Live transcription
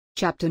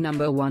Chapter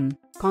number 1,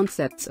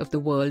 Concepts of the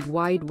World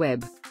Wide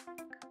Web.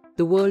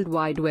 The World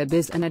Wide Web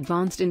is an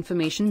advanced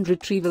information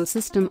retrieval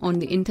system on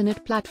the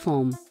Internet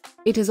platform.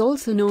 It is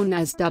also known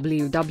as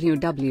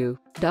www,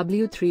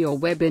 W3 or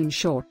Web in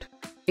short.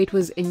 It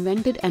was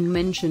invented and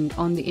mentioned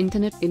on the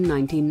Internet in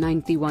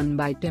 1991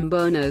 by Tim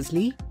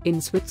Berners-Lee,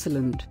 in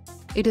Switzerland.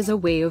 It is a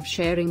way of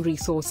sharing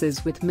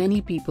resources with many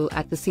people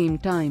at the same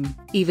time,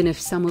 even if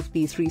some of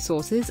these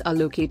resources are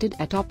located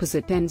at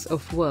opposite ends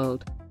of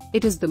world.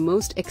 It is the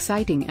most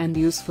exciting and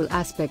useful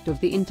aspect of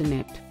the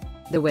Internet.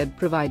 The web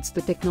provides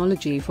the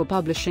technology for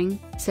publishing,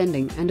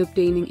 sending and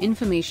obtaining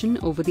information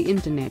over the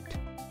Internet.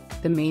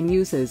 The main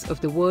uses of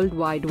the World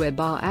Wide Web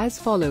are as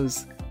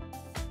follows.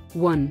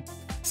 1.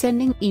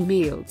 Sending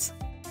emails.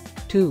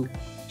 2.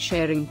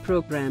 Sharing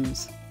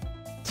programs.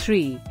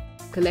 3.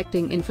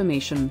 Collecting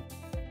information.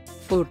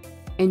 4.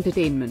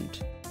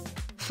 Entertainment.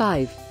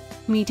 5.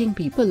 Meeting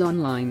people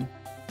online.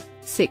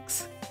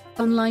 6.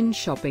 Online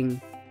shopping.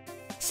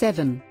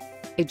 7.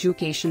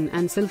 Education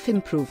and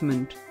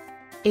self-improvement.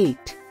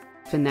 8.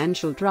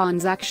 Financial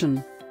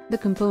transaction. The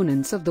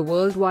components of the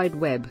World Wide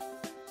Web.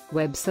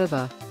 Web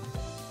server.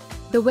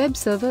 The web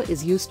server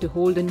is used to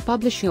hold and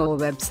publish your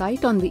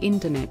website on the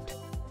Internet.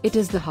 It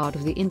is the heart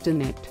of the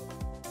Internet.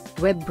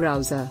 Web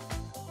browser.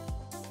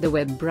 The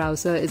web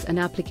browser is an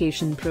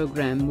application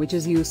program which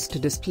is used to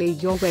display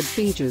your web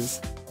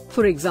pages.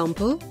 For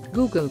example,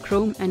 Google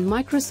Chrome and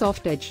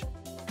Microsoft Edge.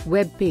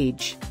 Web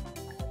page.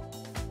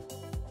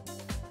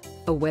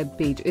 A web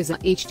page is a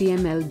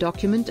HTML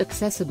document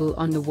accessible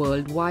on the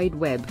World Wide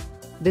Web.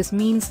 This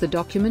means the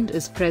document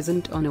is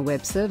present on a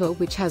web server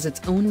which has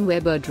its own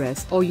web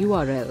address or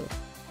URL.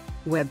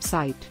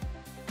 Website.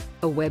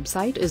 A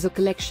website is a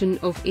collection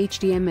of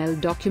HTML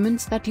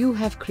documents that you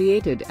have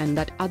created and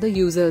that other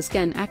users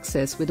can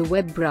access with a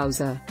web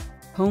browser.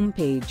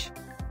 Homepage.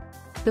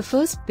 The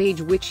first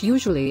page which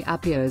usually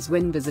appears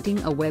when visiting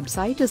a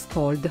website is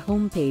called the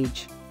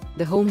homepage.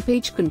 The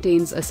homepage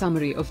contains a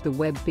summary of the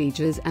web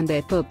pages and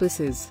their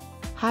purposes.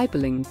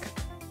 Hyperlink.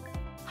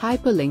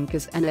 Hyperlink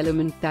is an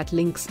element that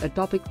links a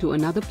topic to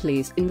another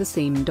place in the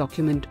same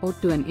document or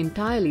to an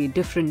entirely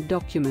different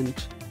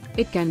document.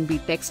 It can be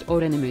text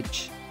or an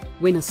image.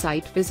 When a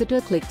site visitor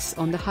clicks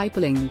on the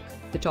hyperlink,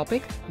 the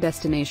topic,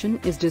 destination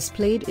is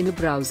displayed in a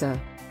browser.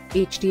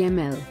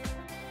 HTML.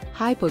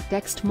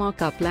 Hypertext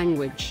Markup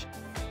Language.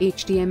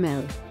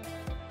 HTML.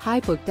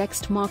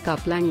 Hypertext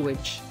Markup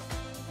Language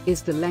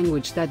is the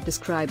language that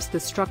describes the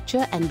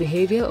structure and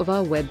behavior of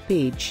our web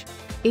page.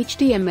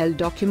 HTML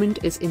document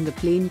is in the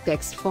plain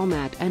text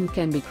format and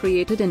can be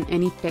created in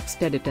any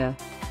text editor.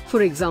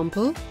 For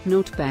example,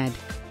 Notepad.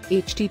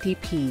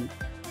 HTTP.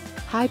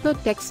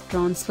 Hypertext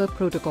Transfer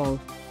Protocol.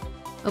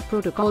 A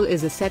protocol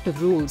is a set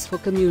of rules for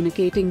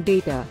communicating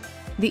data.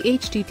 The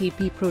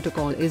HTTP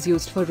protocol is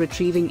used for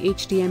retrieving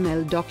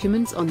HTML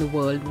documents on the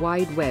World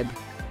Wide Web.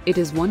 It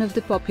is one of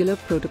the popular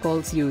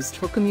protocols used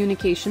for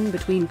communication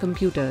between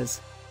computers.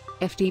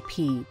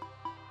 FTP.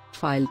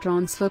 File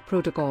Transfer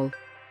Protocol.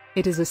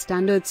 It is a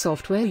standard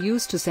software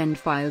used to send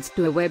files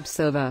to a web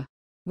server.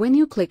 When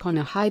you click on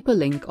a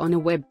hyperlink on a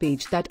web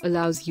page that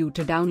allows you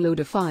to download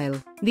a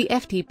file, the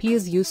FTP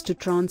is used to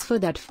transfer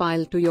that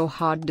file to your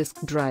hard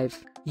disk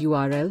drive.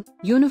 URL,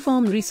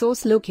 Uniform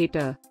Resource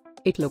Locator.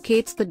 It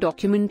locates the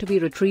document to be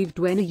retrieved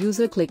when a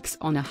user clicks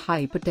on a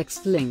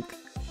hypertext link.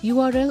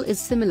 URL is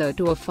similar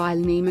to a file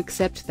name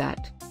except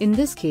that, in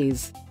this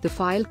case, the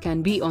file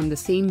can be on the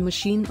same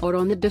machine or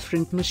on a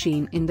different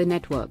machine in the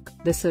network.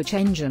 The search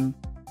engine.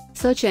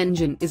 Search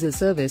engine is a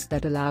service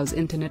that allows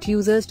Internet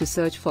users to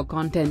search for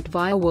content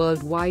via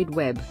World Wide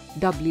Web,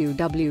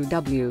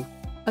 www.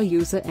 A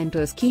user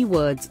enters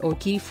keywords or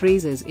key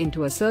phrases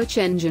into a search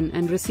engine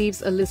and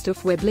receives a list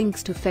of web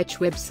links to fetch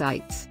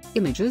websites,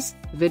 images,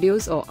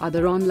 videos or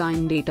other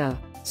online data.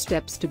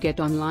 Steps to get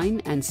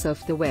online and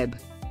surf the web.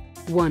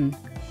 1.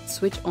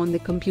 Switch on the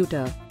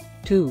computer.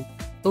 2.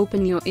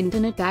 Open your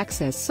Internet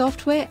access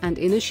software and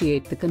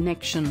initiate the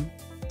connection.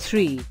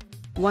 3.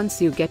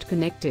 Once you get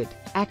connected,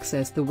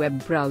 access the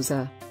web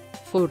browser.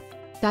 4.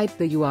 Type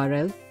the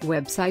URL,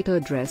 website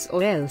address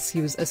or else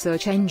use a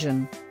search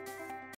engine.